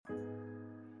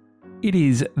It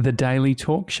is the Daily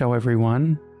Talk Show,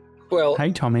 everyone. Well,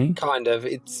 hey, Tommy. Kind of.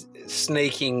 It's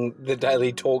sneaking the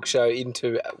Daily Talk Show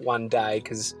into one day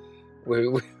because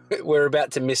we're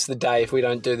about to miss the day if we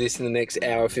don't do this in the next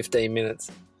hour, 15 minutes.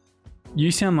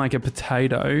 You sound like a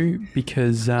potato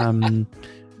because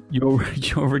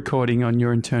you're recording on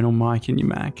your internal mic in your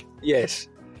Mac. Yes.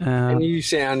 And you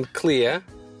sound clear.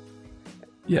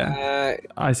 Yeah.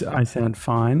 I sound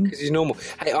fine. Because he's normal.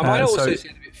 Hey, I might also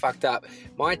sound a bit fucked up.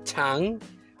 My tongue,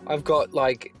 I've got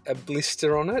like a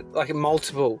blister on it, like a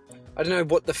multiple. I don't know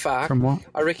what the fuck. From what?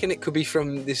 I reckon it could be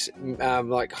from this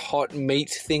like hot meat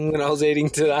thing that I was eating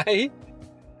today.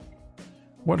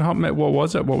 What hot meat? What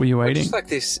was it? What were you eating? Just like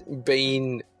this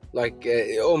bean, like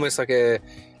almost like a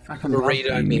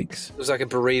burrito mix. It was like a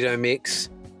burrito mix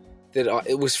that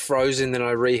it was frozen, then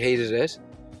I reheated it,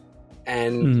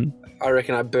 and I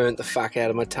reckon I burnt the fuck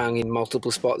out of my tongue in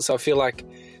multiple spots. So I feel like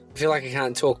I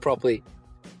can't talk properly.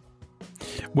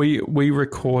 We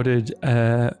recorded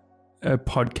a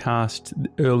podcast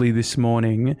early this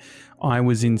morning. I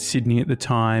was in Sydney at the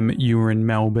time. You were in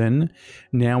Melbourne.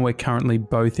 Now we're currently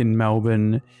both in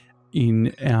Melbourne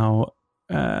in our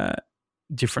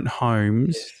different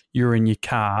homes. Yes. You're in your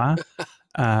car.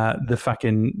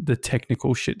 The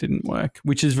technical shit didn't work,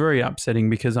 which is very upsetting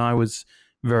because I was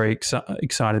very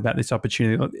excited about this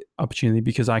opportunity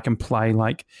because I can play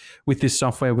like with this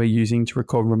software we're using to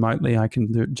record remotely. I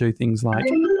can do things like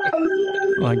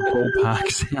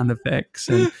ballpark sound effects,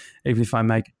 and even if I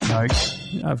make a joke,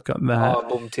 I've got that. Oh,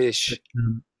 boom tish.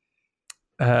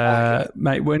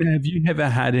 Mate, when have you ever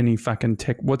had any fucking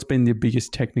tech? What's been the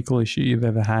biggest technical issue you've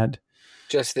ever had?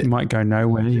 Just that you might go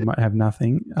nowhere. You might have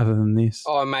nothing other than this.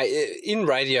 Oh, mate, in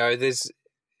radio,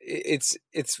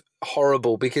 it's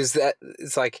horrible because that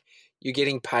it's like you're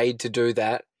getting paid to do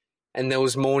that, and there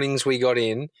was mornings we got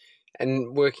in.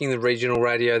 And working the regional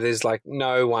radio, there's like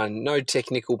no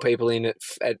technical people in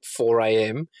at 4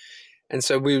 a.m. And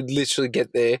so we would literally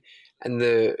get there and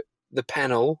the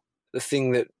panel, the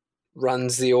thing that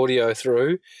runs the audio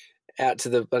through out to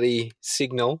the bloody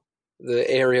signal, the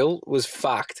aerial, was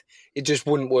fucked. It just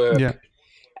wouldn't work. Yeah.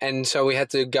 And so we had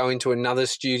to go into another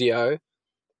studio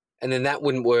and then that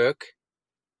wouldn't work.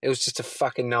 It was just a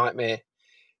fucking nightmare.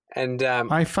 And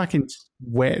I fucking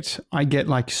sweat. I get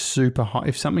like super hot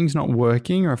if something's not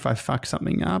working or if I fuck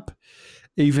something up.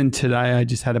 Even today, I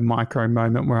just had a micro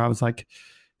moment where I was like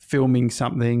filming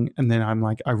something, and then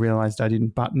I realized I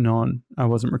didn't button on. I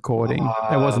wasn't recording.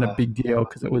 It wasn't a big deal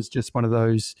because it was just one of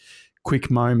those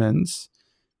quick moments.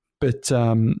 But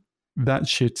that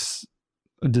shit's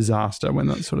a disaster when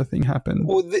that sort of thing happens.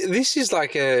 Well, this is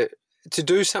like to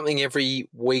do something every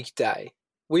weekday.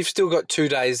 We've still got 2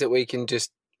 days that we can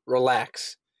just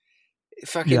relax.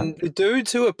 Fucking the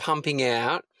dudes who are pumping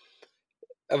out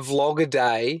a vlog a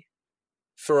day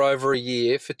for over a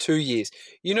year, for 2 years.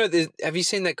 You know, have you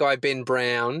seen that guy Ben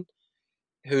Brown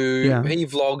who he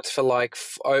vlogged for like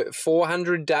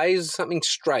 400 days or something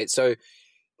straight? So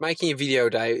making a video a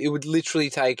day, it would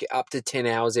literally take up to 10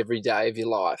 hours every day of your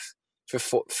life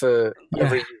for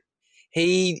every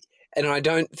year. And I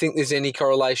don't think there's any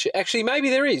correlation. Actually,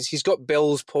 maybe there is. He's got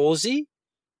Bell's palsy.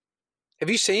 Have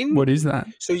you seen? What is that?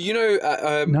 So, you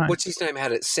know, No. What's his name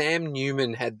had it? Sam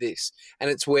Newman had this.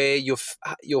 And it's where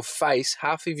your face,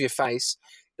 half of your face,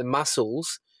 the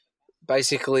muscles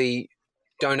basically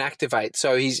don't activate.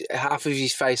 So half of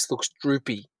his face looks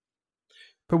droopy.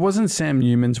 But wasn't Sam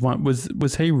Newman's one, was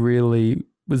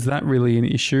that really an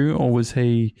issue, or was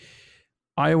he...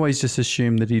 I always just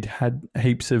assumed that he'd had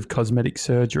heaps of cosmetic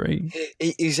surgery.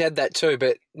 He's had that too,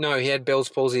 but no, he had Bell's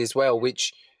palsy as well,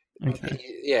 which...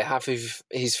 Okay. Half of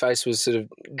his face was sort of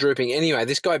drooping. Anyway,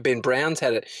 this guy Ben Brown's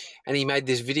had it, and he made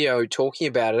this video talking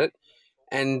about it.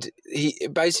 And he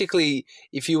basically,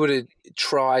 if you were to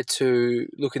try to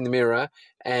look in the mirror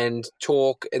and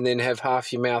talk, and then have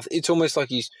half your mouth, it's almost like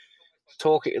he's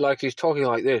talking like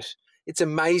this. It's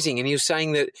amazing. And he was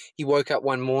saying that he woke up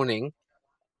one morning,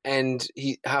 and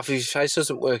half of his face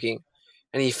wasn't working,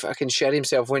 and he fucking shat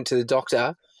himself. Went to the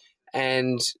doctor,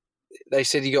 and they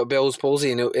said he got Bell's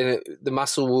palsy, and the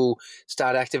muscle will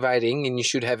start activating, and you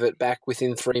should have it back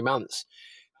within 3 months.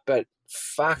 But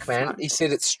fuck, man, he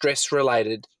said it's stress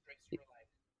related.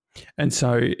 And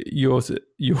so you're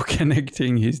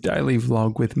connecting his daily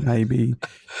vlog with maybe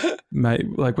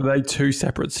like, were they two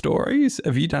separate stories?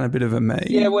 Have you done a bit of a me?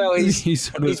 Yeah, well, he's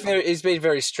been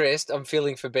very stressed. I'm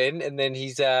feeling for Ben, and then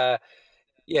he's got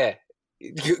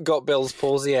Bell's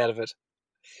palsy out of it.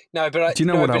 No, but do you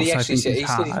know what else he I think is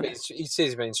hard? He said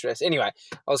he's been stressed. Anyway,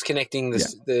 I was connecting the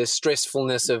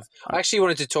stressfulness of. I actually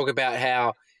wanted to talk about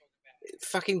how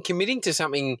fucking committing to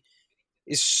something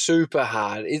is super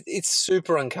hard. It's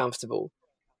super uncomfortable.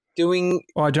 Well,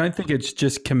 I don't think it's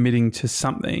just committing to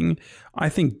something. I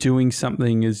think doing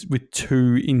something is with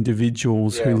two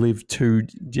individuals who live two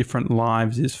different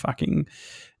lives is fucking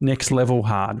next level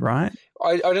hard, right?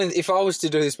 I don't. If I was to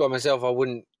do this by myself, I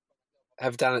wouldn't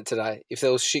have done it today. If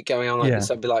there was shit going on like this,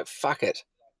 I'd be like, fuck it.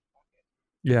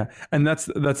 Yeah, and that's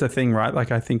the thing, right?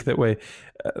 Like, I think that we're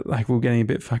getting a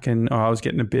bit fucking. Oh, I was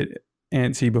getting a bit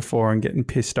antsy before and getting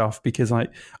pissed off because I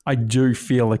do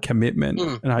feel a commitment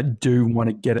and I do want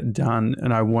to get it done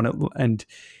and I want it, and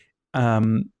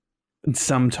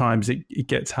sometimes it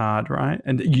gets hard, right?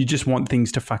 And you just want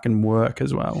things to fucking work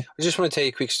as well. I just want to tell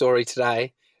you a quick story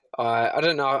today. I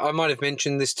don't know, I might have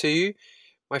mentioned this to you.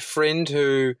 My friend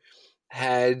who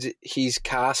had his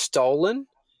car stolen,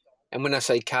 and when I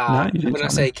say car,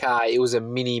 it was a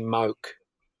Mini Moke.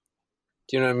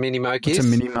 Do you know what a Mini Moke is? It's a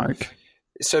Mini Moke.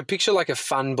 So picture like a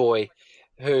fun boy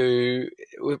who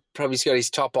probably got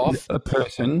his top off. A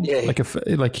person,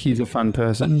 like he's a fun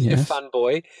person. Yes. A fun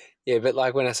boy, yeah. But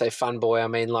like when I say fun boy, I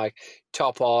mean like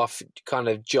top off, kind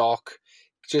of jock,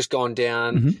 just gone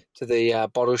down to the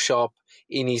bottle shop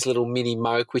in his little Mini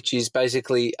Moke, which is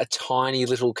basically a tiny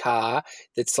little car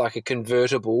that's like a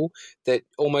convertible that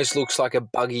almost looks like a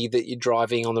buggy that you're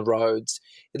driving on the roads.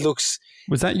 It looks.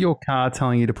 Was that your car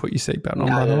telling you to put your seatbelt on?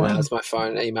 By the way, no, that's my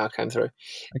phone. Email came through.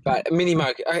 Okay. But a Mini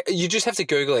Moke, you just have to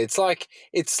Google it.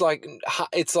 It's like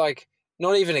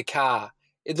not even a car.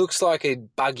 It looks like a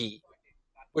buggy,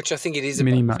 which I think it is a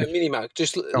Mini Moke. So Mini Moke.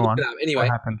 Just look it up. Anyway,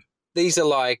 what happened? These are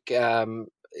like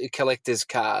collectors'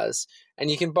 cars, and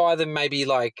you can buy them maybe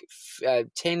like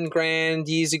 10 grand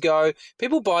years ago.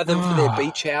 People buy them for their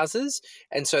beach houses,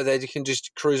 and so they can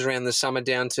just cruise around the summer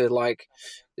down to like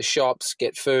the shops,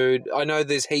 get food. I know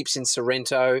there's heaps in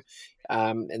Sorrento,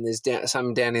 and there's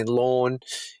some down in Lorne.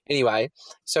 Anyway,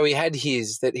 so he had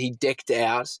his that he decked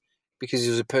out because he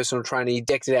was a personal trainer. He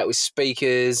decked it out with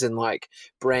speakers and like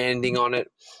branding on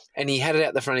it, and he had it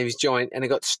out the front of his joint, and it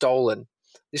got stolen.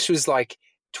 This was like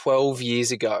 12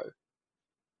 years ago.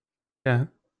 Yeah.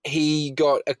 He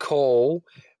got a call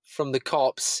from the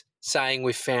cops saying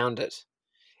we found it.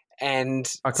 And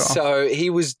so he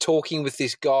was talking with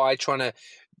this guy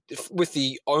with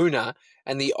the owner,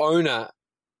 and the owner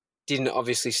didn't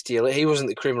obviously steal it. He wasn't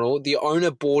the criminal. The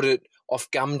owner bought it off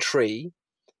Gumtree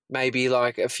maybe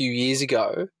like a few years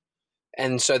ago.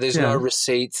 And so there's no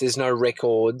receipts, there's no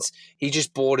records. He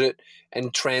just bought it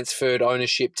and transferred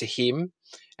ownership to him.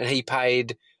 And he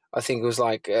paid, I think it was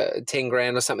like 10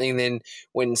 grand or something, and then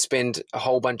went and spent a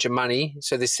whole bunch of money.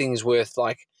 So this thing's worth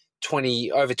like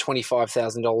over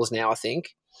 $25,000 now, I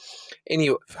think.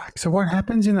 Anyway, so what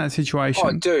happens in that situation?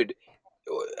 Oh, dude,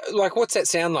 like what's that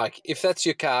sound like? If that's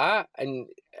your car and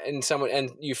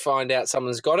you find out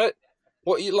someone's got it,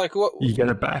 what you get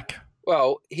it back?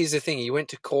 Well, here's the thing: he went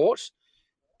to court,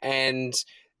 and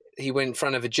he went in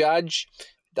front of a judge.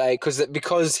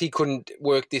 Because he couldn't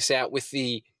work this out with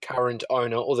the current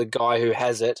owner or the guy who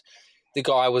has it, the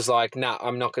guy was like, "Nah,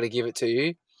 I'm not going to give it to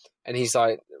you." And he's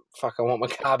like, "Fuck, I want my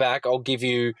car back. I'll give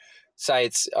you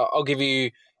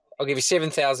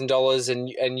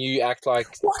 $7,000, and you act like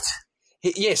what?"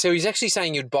 Yeah, so he's actually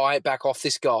saying you'd buy it back off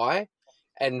this guy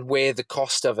and wear the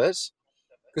cost of it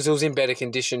because it was in better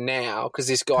condition now because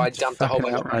this guy dumped a whole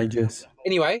bunch. Outrageous.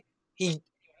 Anyway, the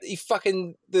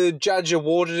judge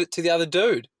awarded it to the other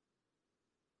dude.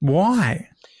 Why?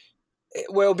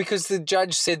 Well, because the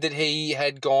judge said that he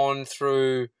had gone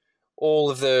through all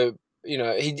of the,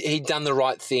 he'd done the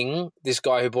right thing. This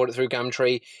guy who bought it through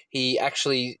Gumtree, he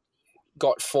actually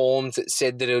got forms that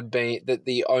said that that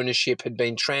the ownership had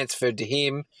been transferred to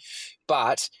him,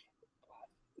 but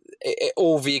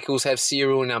all vehicles have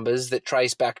serial numbers that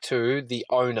trace back to the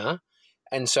owner,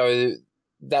 and so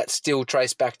that's still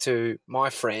traced back to my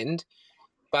friend.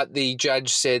 But the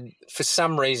judge said for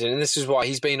some reason, and this is why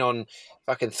he's been on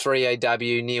fucking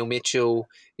 3AW, Neil Mitchell,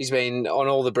 he's been on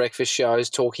all the breakfast shows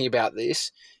talking about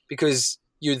this, because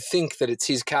you'd think that it's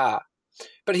his car.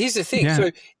 But here's the thing. Yeah.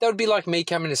 So that would be like me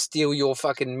coming to steal your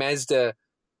fucking Mazda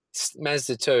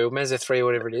 2, Mazda 3,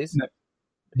 whatever it is.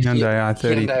 Hyundai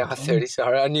i30. Hyundai i30,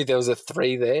 sorry. I knew there was a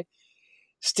 3 there.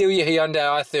 Steal your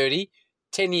Hyundai i30.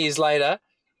 10 years later,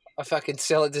 I fucking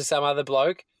sell it to some other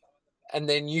bloke, and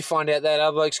then you find out that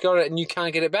other bloke's got it and you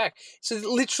can't get it back. So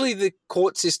literally the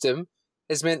court system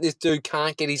has meant this dude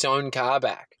can't get his own car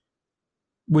back.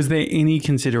 Was there any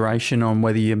consideration on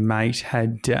whether your mate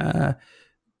had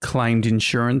claimed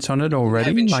insurance on it already?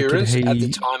 Have insurance at the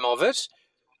time of it,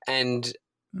 and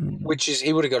which is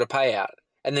he would have got a payout,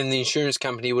 and then the insurance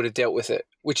company would have dealt with it,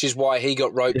 which is why he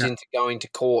got roped into going to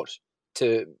court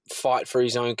to fight for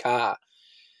his own car.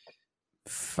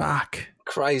 Fuck.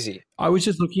 Crazy. I was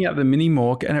just looking at the mini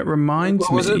Mork, and it reminds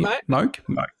What was me. it, mate? Moke?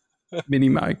 Mini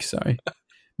Moke, sorry.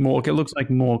 Mork. It looks like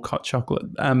Mork hot chocolate.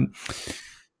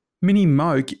 Mini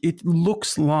Moke, it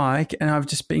looks like, and I've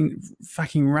just been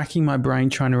fucking racking my brain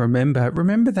trying to remember.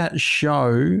 Remember that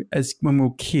show as when we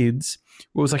were kids? It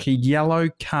was like a yellow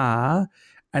car,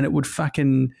 and it would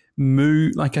fucking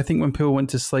move. Like, I think when people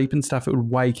went to sleep and stuff, it would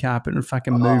wake up and it would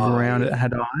fucking move around. It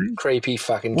had eyes. Creepy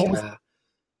fucking car.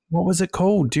 What was it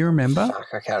called? Do you remember? Fuck,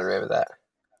 I can't remember that.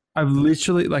 I've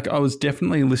literally, like, I was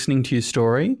definitely listening to your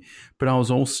story, but I was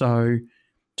also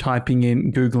typing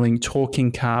in, Googling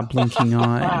talking car, blinking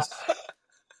eyes.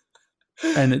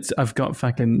 And I've got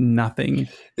fucking nothing.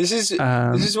 This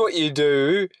is what you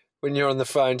do when you're on the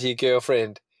phone to your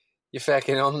girlfriend. You're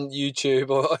fucking on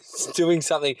YouTube or doing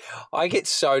something. I get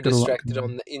so distracted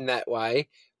in that way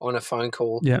on a phone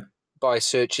call. Yeah. By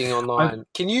searching online.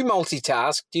 Can you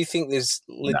multitask? Do you think there's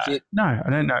legit? No,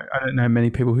 I don't know. I don't know many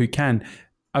people who can.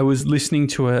 I was listening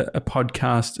to a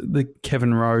podcast, the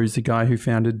Kevin Rose, the guy who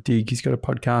founded Dig. He's got a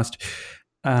podcast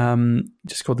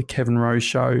just called The Kevin Rose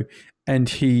Show. And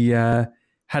he had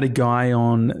a guy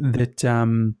on that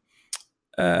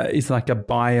is like a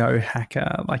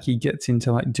biohacker. Like, he gets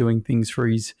into like doing things for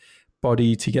his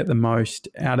body to get the most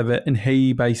out of it. And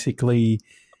he basically,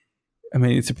 I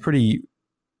mean, it's a pretty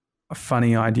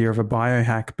funny idea of a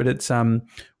biohack, but it's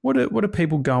what do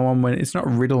people go on when it's not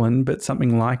Ritalin, but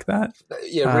something like that?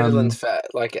 Yeah, Ritalin's fat,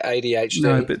 like ADHD.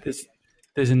 No, but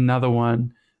there's another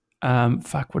one.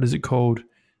 Fuck, what is it called?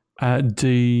 I can't.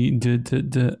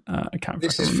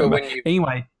 This is remember. for when you.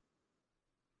 Anyway,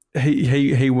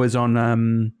 he was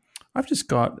on. I've just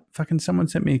got fucking someone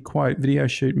sent me a quote, video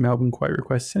shoot, Melbourne quote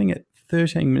request, sending it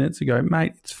 13 minutes ago,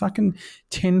 mate. It's fucking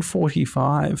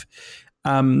 10:45.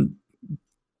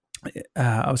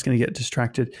 I was going to get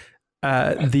distracted.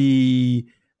 And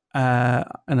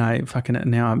I fucking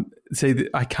now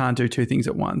I can't do two things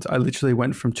at once. I literally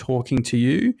went from talking to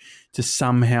you to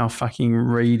somehow fucking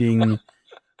reading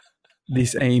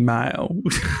this email.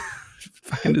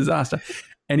 Fucking disaster.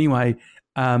 Anyway,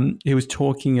 he was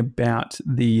talking about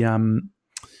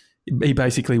he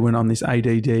basically went on this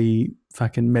ADD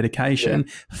fucking medication,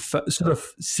 sort of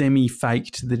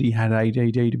semi-faked that he had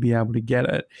ADD to be able to get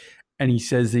it. And he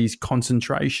says his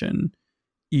concentration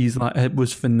it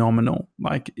was phenomenal.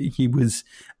 Like, he was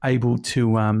able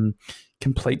to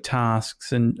complete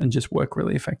tasks and just work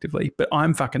really effectively. But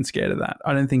I'm fucking scared of that.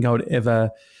 I don't think I would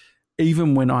ever,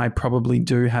 even when I probably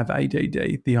do have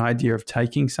ADD, the idea of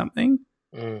taking something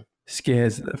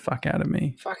scares the fuck out of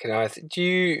me. Fucking oath.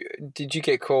 Did you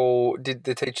get called? Did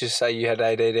the teachers say you had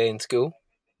ADD in school?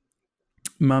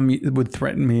 Mum would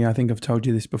threaten me. I think I've told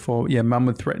you this before. Yeah, Mum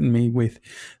would threaten me with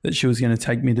that she was going to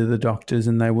take me to the doctors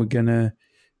and they were going to,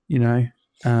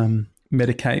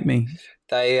 medicate me.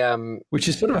 Which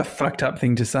is sort of a fucked up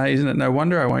thing to say, isn't it? No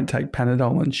wonder I won't take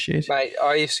Panadol and shit. Mate,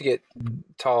 I used to get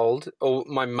told, or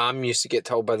my mum used to get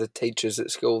told by the teachers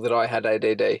at school that I had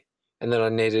ADD and that I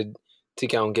needed to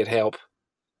go and get help.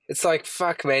 It's like,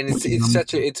 fuck, man.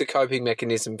 It's a coping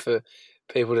mechanism for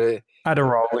people to.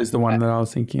 Adderall is the one that I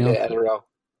was thinking of. Yeah, Adderall.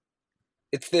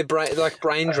 It's their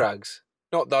brain drugs,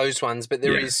 not those ones, but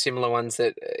there is similar ones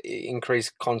that increase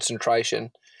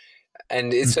concentration,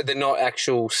 and so they're not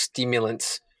actual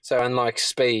stimulants. So unlike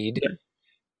speed,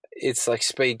 it's like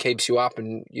speed keeps you up,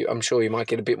 and I'm sure you might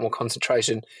get a bit more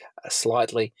concentration,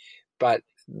 slightly, but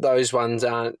those ones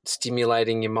aren't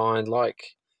stimulating your mind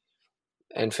like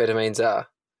amphetamines are.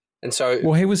 And so,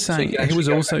 well, he was saying he was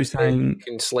also saying you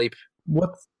can sleep.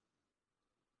 What's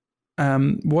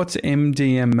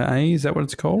MDMA? Is that what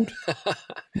it's called?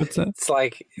 What's that? It's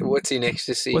like, what's in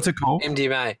ecstasy? What's it called?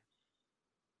 MDMA.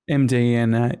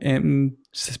 MDMA.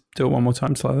 Do it one more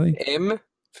time slowly. M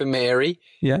for Mary.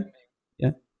 Yeah.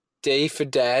 D for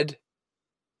Dad.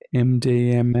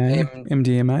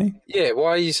 MDMA. Yeah. Why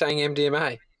are you saying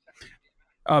MDMA?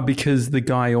 Oh, because the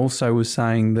guy also was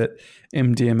saying that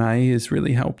MDMA has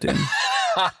really helped him.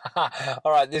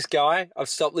 All right, this guy, I've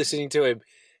stopped listening to him.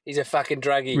 He's a fucking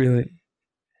druggie. Really?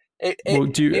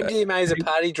 MDMA is a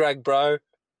party drug, bro.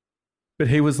 But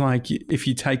he was like, if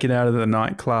you take it out of the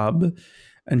nightclub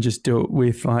and just do it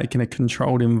with like in a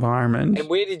controlled environment. And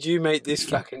where did you meet this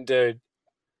fucking dude?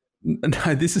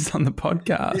 No, this is on the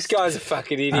podcast. This guy's a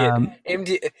fucking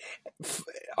idiot.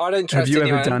 I don't trust anyone. Have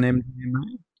you ever done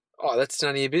MDMA? Oh, that's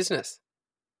none of your business.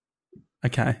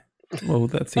 Okay. Well,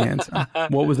 that's the answer.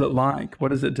 What was it like?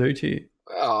 What does it do to you?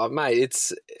 Oh, mate,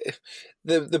 it's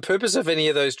the purpose of any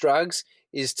of those drugs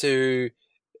is to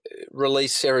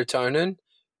release serotonin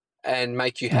and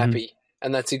make you happy,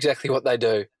 and that's exactly what they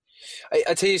do.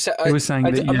 I tell you, so He was saying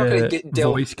that I'm not going your to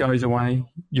delve. voice goes away.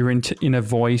 Your inner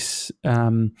voice.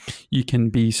 You can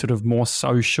be sort of more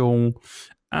social.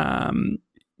 Apparently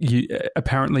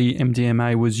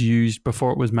MDMA was used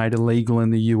before it was made illegal in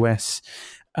the US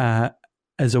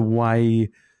as a way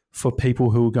for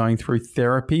people who were going through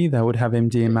therapy. They would have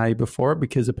MDMA before it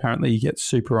because apparently you get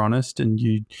super honest and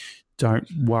you don't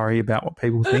worry about what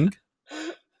people think.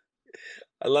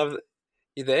 I love it.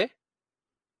 You there?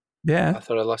 Yeah. I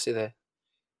thought I lost you there.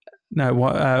 No,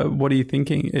 what are you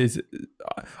thinking?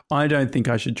 I don't think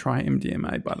I should try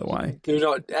MDMA, by the way. Do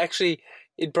not. Actually,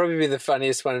 it'd probably be the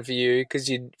funniest one for you because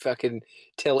you'd fucking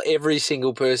tell every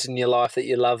single person in your life that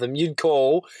you love them. You'd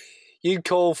call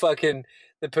fucking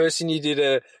the person you did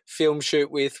a film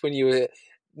shoot with when you were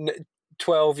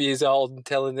 12 years old and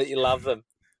tell them that you love them.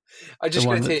 I just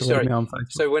going to tell you a story.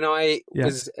 So when I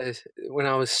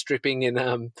was stripping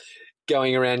and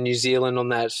going around New Zealand on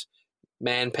that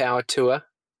Manpower tour,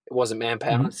 it wasn't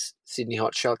Manpower, it's Sydney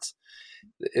Hot Shots.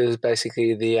 It was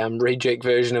basically the reject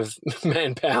version of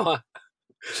Manpower.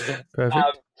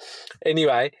 Perfect.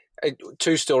 Anyway,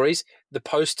 2 stories. The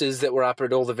posters that were up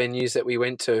at all the venues that we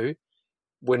went to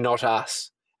were not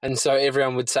us. And so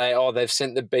everyone would say, oh, they've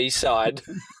sent the B-side.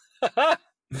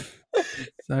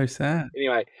 So sad.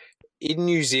 Anyway, in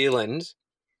New Zealand,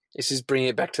 this is bringing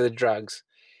it back to the drugs.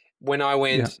 When I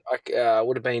went,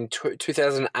 would have been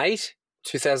 2008,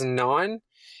 2009.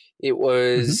 It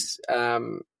was,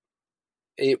 sorry,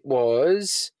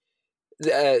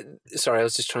 I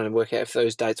was just trying to work out if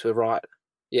those dates were right.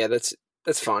 Yeah, that's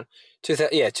fine.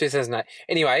 2008.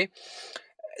 Anyway,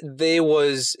 there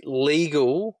was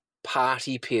legal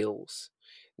party pills.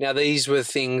 Now, these were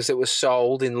things that were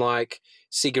sold in like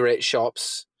cigarette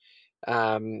shops.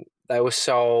 They were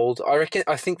sold. I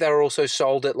think they were also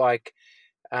sold at like,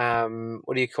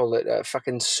 what do you call it?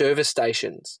 Fucking service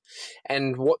stations.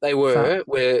 And what they were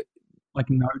like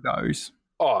no-dos.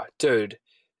 Oh, dude,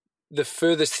 the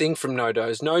furthest thing from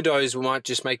no-dos. No-dos might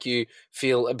just make you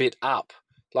feel a bit up,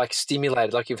 like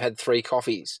stimulated, like you've had 3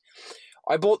 coffees.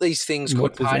 I bought these things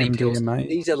called party pills.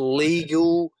 These are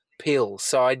legal pills,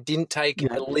 so I didn't take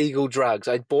illegal drugs.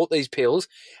 I bought these pills,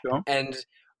 and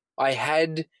I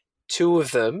had 2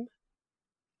 of them.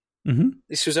 Mm-hmm.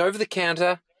 This was over the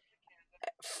counter.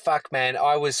 Fuck, man,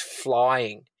 I was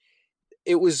flying.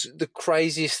 It was the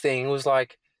craziest thing. It was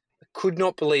like, I could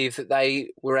not believe that they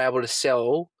were able to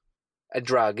sell a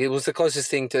drug. It was the closest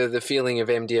thing to the feeling of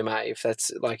MDMA.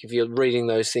 If you're reading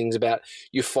those things about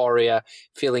euphoria,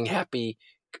 feeling happy,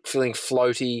 feeling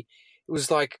floaty, it was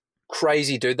like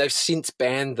crazy, dude. They've since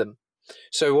banned them.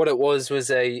 So what it was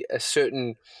a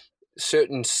certain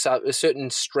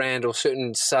strand or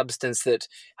certain substance that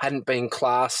hadn't been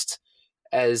classed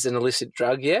as an illicit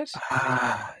drug yet.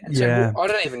 Yeah. So I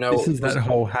don't even know. This is that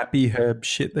whole happy herb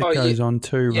shit that goes on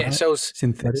too, right? Yeah, so it was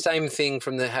synthetic. Same thing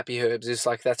from the happy herbs. It's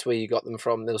like that's where you got them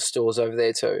from. There were stores over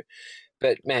there too.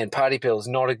 But man, party pills,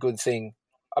 not a good thing.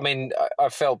 I mean, I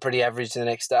felt pretty average the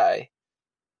next day.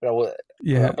 But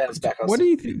I bounced back. What do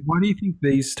you think? Why do you think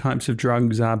these types of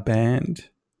drugs are banned?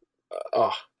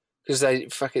 Because they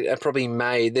are probably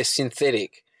made. They're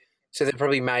synthetic, so they're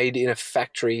probably made in a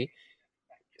factory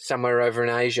somewhere over in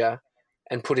Asia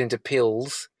and put into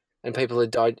pills, and people have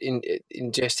died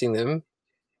ingesting them.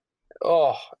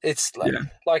 Oh, it's like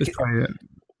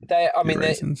they're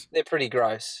pretty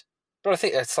gross. But I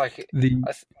think that's like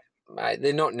mate,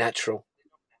 they're not natural.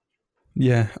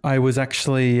 Yeah, I was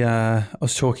actually I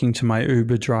was talking to my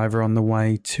Uber driver on the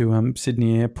way to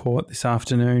Sydney Airport this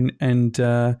afternoon, and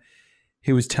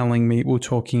he was telling me, we were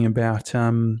talking about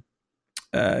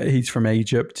he's from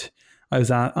Egypt. I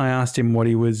asked him what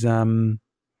he was having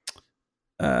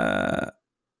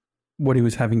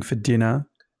for dinner.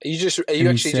 Are you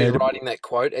actually just writing that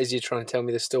quote as you're trying to tell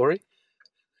me the story?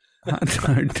 No,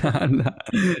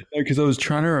 because I was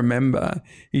trying to remember.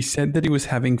 He said that he was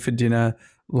having for dinner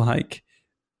like,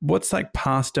 what's like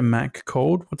pasta mac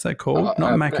called? What's that called?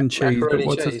 Not mac and cheese, but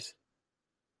what's cheese.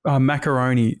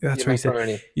 Macaroni. That's what he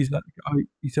said. He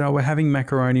said, we're having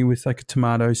macaroni with like a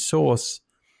tomato sauce,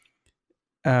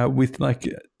 with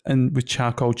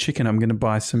charcoal chicken. I'm going to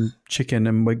buy some chicken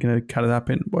and we're going to cut it up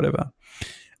in whatever.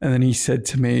 And then he said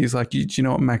to me, he's like, do you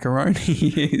know what macaroni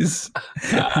is?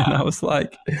 And I was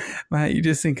like, mate, you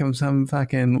just think I'm some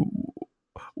fucking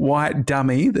white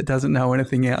dummy that doesn't know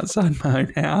anything outside my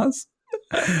own house,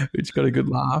 which got a good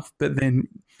laugh. But then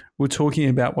we're talking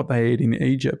about what they eat in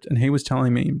Egypt, and he was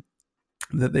telling me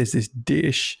that there's this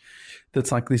dish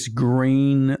that's like this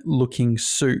green-looking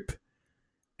soup,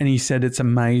 and he said it's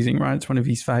amazing, right? It's one of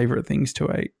his favorite things to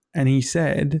eat. And he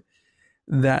said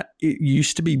that it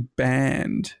used to be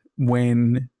banned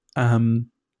when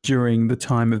during the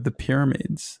time of the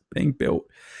pyramids being built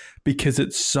because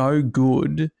it's so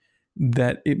good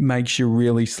that it makes you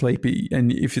really sleepy.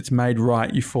 And if it's made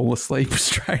right, you fall asleep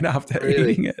straight after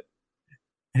eating it.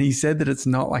 And he said that it's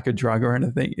not like a drug or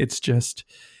anything. It's just,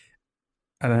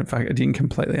 I didn't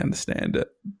completely understand it,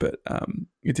 but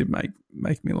it did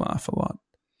make me laugh a lot.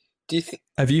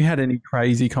 Have you had any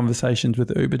crazy conversations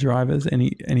with Uber drivers?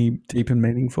 Any deep and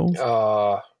meaningful?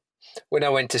 When I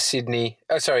went to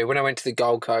when I went to the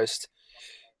Gold Coast,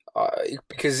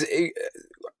 because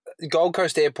Gold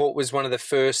Coast Airport was one of the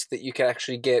first that you could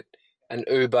actually get an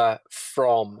Uber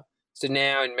from. So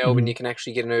now in Melbourne, you can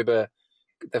actually get an Uber.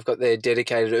 They've got their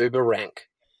dedicated Uber rank.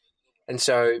 And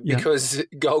so because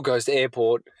Gold Coast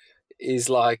Airport is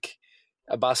like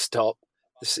a bus stop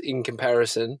in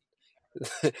comparison,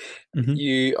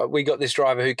 we got this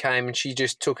driver who came and she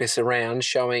just took us around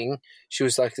showing. She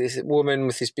was like this woman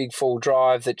with this big full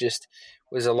drive that just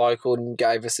was a local and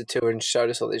gave us a tour and showed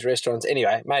us all these restaurants.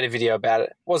 Anyway, made a video about it.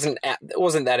 It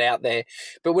wasn't that out there.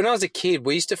 But when I was a kid,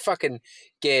 we used to fucking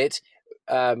get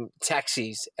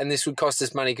taxis, and this would cost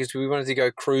us money because we wanted to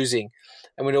go cruising,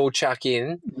 and we'd all chuck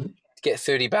in to get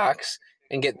 $30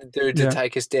 and get the dude to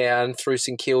take us down through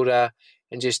St Kilda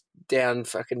and just down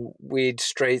fucking weird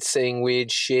streets, seeing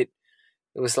weird shit.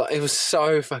 It was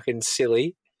so fucking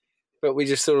silly, but we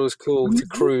just thought it was cool to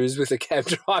cruise with a cab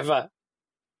driver.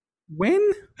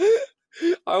 When?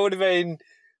 I would have been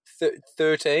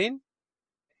 13.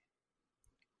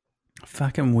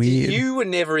 Fucking weird. You were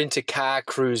never into car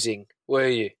cruising, were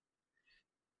you?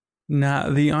 Nah,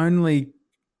 the only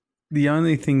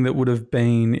thing that would have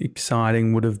been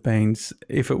exciting would have been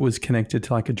if it was connected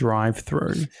to like a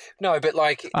drive-through. No, but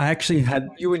like I actually had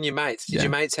you and your mates. Did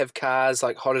your mates have cars,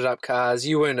 like hotted up cars?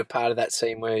 You weren't a part of that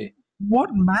scene, were you?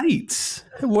 What mates?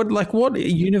 What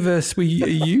universe are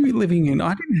you living in?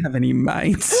 I didn't have any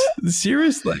mates.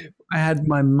 Seriously. I had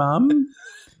my mum.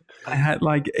 I had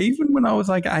even when I was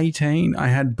 18, I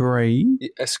had Bree.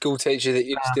 A school teacher that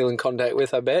you're still in contact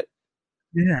with, I bet.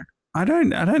 Yeah. I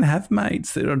don't have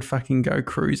mates that I'd fucking go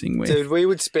cruising with. Dude, we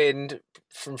would spend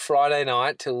from Friday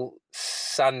night till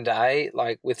Sunday,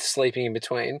 with sleeping in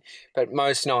between. But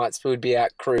most nights we would be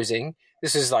out cruising.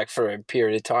 This is for a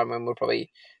period of time when we're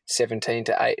probably 17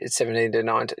 to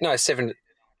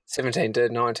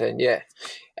 19, yeah.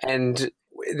 And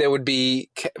there would be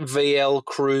VL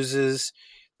cruises.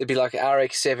 There'd be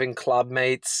RX-7 club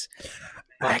meets.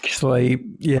 Actually,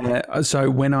 yeah. So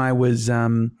when I was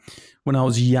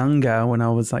younger, when I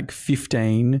was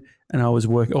 15 and I was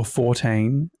or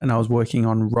 14 and I was working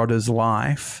on Rodder's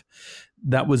Life,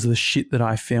 that was the shit that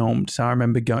I filmed. So I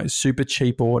remember going Super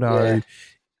Cheap Auto. Yeah.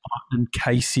 And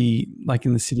Casey,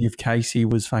 in the city of Casey,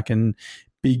 was fucking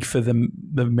big for the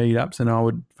meetups, and I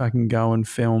would fucking go and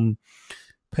film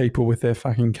people with their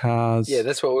fucking cars. Yeah,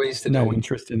 that's what we used to do. No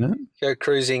interest in it. Go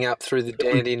cruising up through the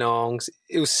Dandenongs.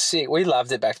 It was sick. We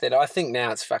loved it back then. I think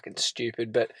now it's fucking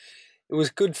stupid, but it was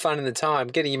good fun in the time,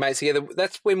 getting your mates together.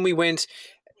 That's when we went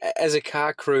as a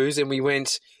car cruise, and we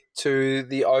went to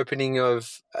the opening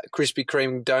of Krispy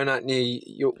Kreme donut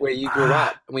near where you grew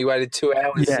up, and we waited 2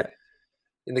 hours. Yeah.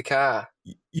 In the car.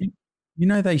 You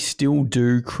they still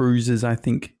do cruises, I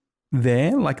think,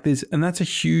 there. And that's a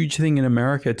huge thing in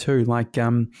America too.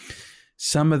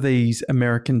 Some of these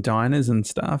American diners and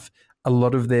stuff, a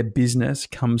lot of their business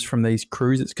comes from these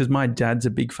cruises, because my dad's a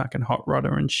big fucking hot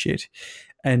rodder and shit.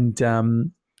 And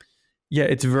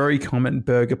it's very common.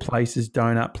 Burger places,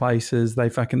 donut places, they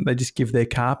just give their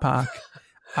car park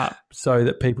up so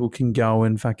that people can go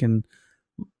and fucking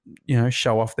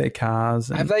show off their cars.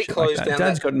 And have they closed down?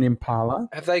 Dad's got an Impala.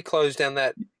 Have they closed down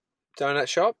that donut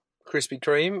shop, Krispy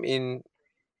Kreme in?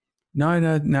 No,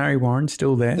 Nari Warren's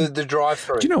still there. The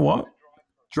drive-through. Do you know what?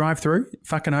 Drive-through,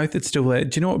 fucking oath, it's still there.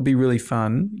 Do you know what would be really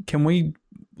fun?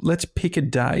 Let's pick a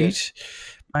date.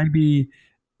 Yeah. Maybe.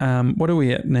 What are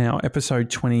we at now? Episode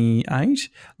 28.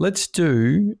 Let's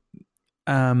do.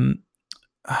 The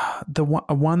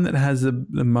one that has the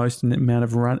most amount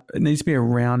of run. It needs to be a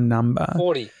round number.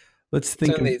 40. Let's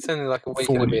think. It's only like a week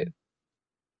 40. And a bit.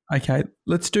 Okay,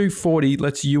 let's do 40.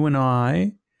 You and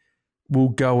I will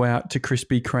go out to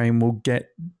Krispy Kreme.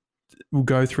 We'll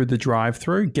go through the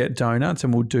drive-through, get donuts,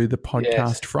 and we'll do the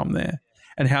podcast from there.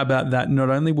 And how about that? Not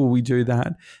only will we do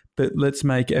that, but let's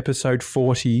make episode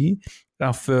 40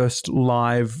 our first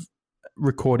live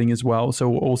recording as well. So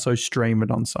we'll also stream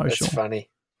it on social. That's funny.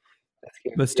 That's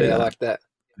good. Let's do that. I like that.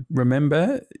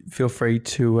 Remember, feel free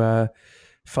to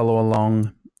follow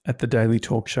along at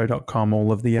thedailytalkshow.com.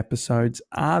 All of the episodes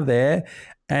are there.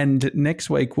 And next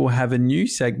week we'll have a new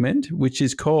segment, which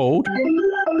is called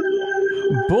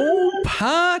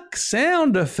Ballpark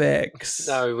Sound Effects.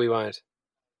 No, we won't.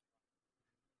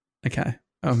 Okay.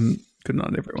 Good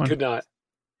night, everyone. Good night.